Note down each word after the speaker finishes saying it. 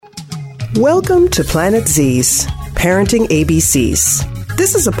Welcome to Planet Z's Parenting ABCs.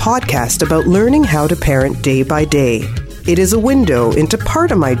 This is a podcast about learning how to parent day by day. It is a window into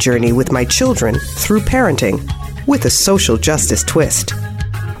part of my journey with my children through parenting, with a social justice twist.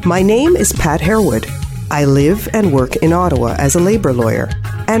 My name is Pat Harewood. I live and work in Ottawa as a labor lawyer,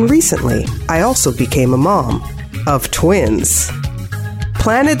 and recently I also became a mom of twins.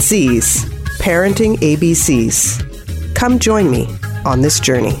 Planet Z's Parenting ABCs. Come join me on this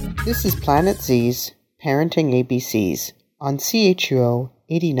journey. This is Planet Z's Parenting ABCs on CHUO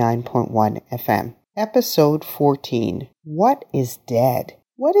 89.1 FM. Episode 14. What is dead?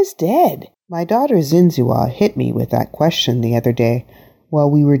 What is dead? My daughter Zinzua hit me with that question the other day while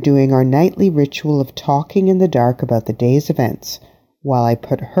we were doing our nightly ritual of talking in the dark about the day's events while I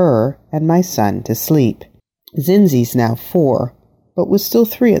put her and my son to sleep. Zinzi's now 4, but was still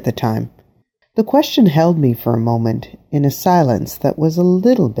 3 at the time. The question held me for a moment in a silence that was a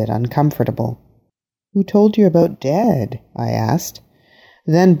little bit uncomfortable. "Who told you about Dad?" I asked.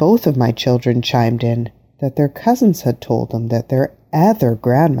 Then both of my children chimed in that their cousins had told them that their other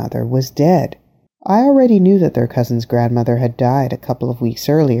grandmother was dead. I already knew that their cousin's grandmother had died a couple of weeks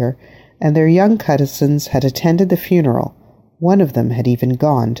earlier, and their young cousins had attended the funeral. One of them had even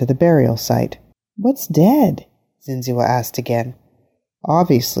gone to the burial site. "What's dead?" Zinzua asked again.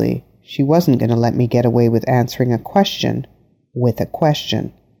 Obviously, she wasn't going to let me get away with answering a question with a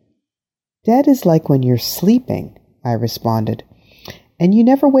question. "Dead is like when you're sleeping," I responded, "and you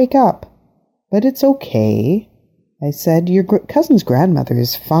never wake up. But it's okay," I said. "Your cousin's grandmother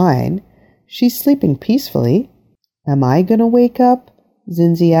is fine. She's sleeping peacefully." "Am I going to wake up?"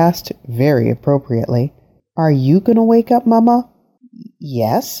 Zinzi asked, very appropriately. "Are you going to wake up, Mama?"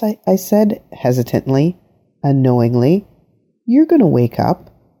 "Yes," I said, hesitantly, unknowingly. "You're going to wake up.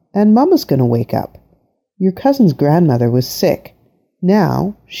 And Mama's going to wake up. Your cousin's grandmother was sick.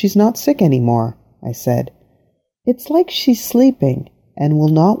 Now she's not sick anymore," I said. "It's like she's sleeping and will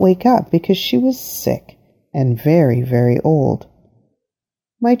not wake up because she was sick and very, very old."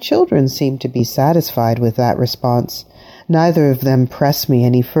 My children seemed to be satisfied with that response. Neither of them pressed me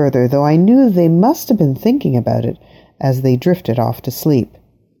any further, though I knew they must have been thinking about it as they drifted off to sleep.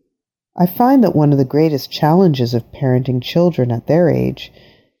 I find that one of the greatest challenges of parenting children at their age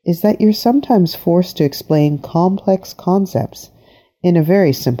is that you're sometimes forced to explain complex concepts in a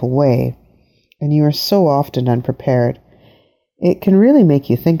very simple way, and you are so often unprepared. It can really make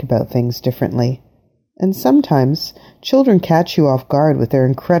you think about things differently. And sometimes children catch you off guard with their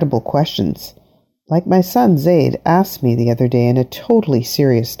incredible questions. Like my son Zaid asked me the other day in a totally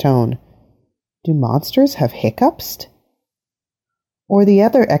serious tone, "Do monsters have hiccups?" Or the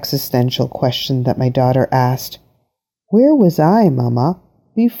other existential question that my daughter asked, "Where was I, Mama,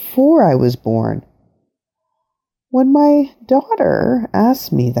 before I was born?" When my daughter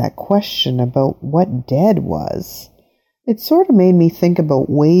asked me that question about what dead was, it sort of made me think about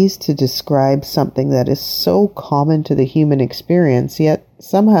ways to describe something that is so common to the human experience, yet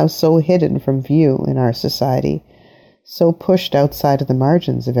somehow so hidden from view in our society, so pushed outside of the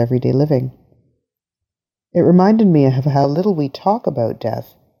margins of everyday living. It reminded me of how little we talk about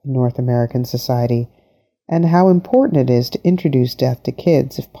death in North American society, and how important it is to introduce death to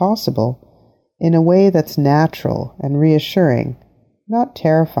kids, if possible, in a way that's natural and reassuring, not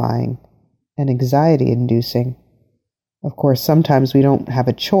terrifying and anxiety-inducing. Of course, sometimes we don't have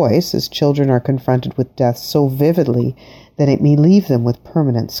a choice, as children are confronted with death so vividly that it may leave them with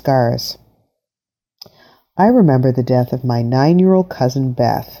permanent scars. I remember the death of my 9-year-old cousin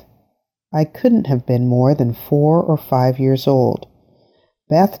Beth. I couldn't have been more than 4 or 5 years old.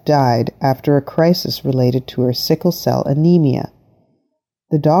 Beth died after a crisis related to her sickle cell anemia.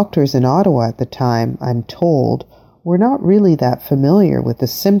 The doctors in Ottawa at the time, I'm told, were not really that familiar with the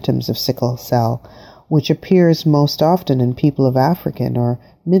symptoms of sickle cell, which appears most often in people of African or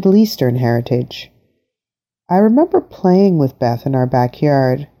Middle Eastern heritage. I remember playing with Beth in our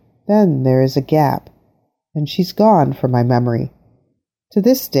backyard. Then there is a gap, and she's gone from my memory. To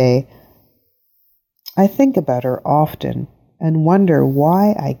this day, I think about her often and wonder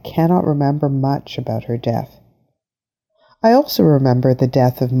why I cannot remember much about her death. I also remember the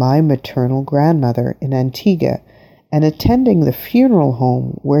death of my maternal grandmother in Antigua and attending the funeral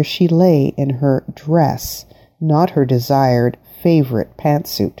home where she lay in her dress, not her desired favorite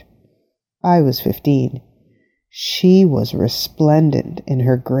pantsuit. I was 15. She was resplendent in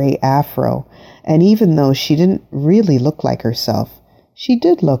her gray afro, and even though she didn't really look like herself, she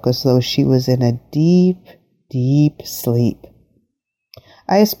did look as though she was in a deep, deep sleep.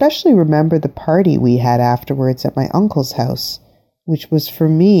 I especially remember the party we had afterwards at my uncle's house, which was for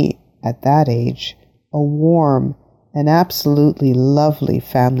me, at that age, a warm, an absolutely lovely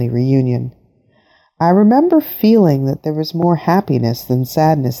family reunion. I remember feeling that there was more happiness than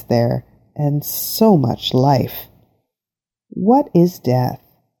sadness there, and so much life. What is death?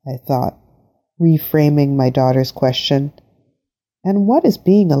 I thought, reframing my daughter's question. And what is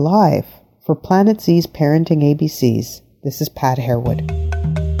being alive? For Planet Z's Parenting ABCs, this is Pat Harewood.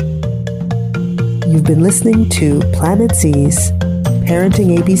 You've been listening to Planet Z's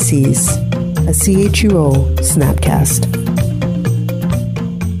Parenting ABCs, a CHUO Snapcast.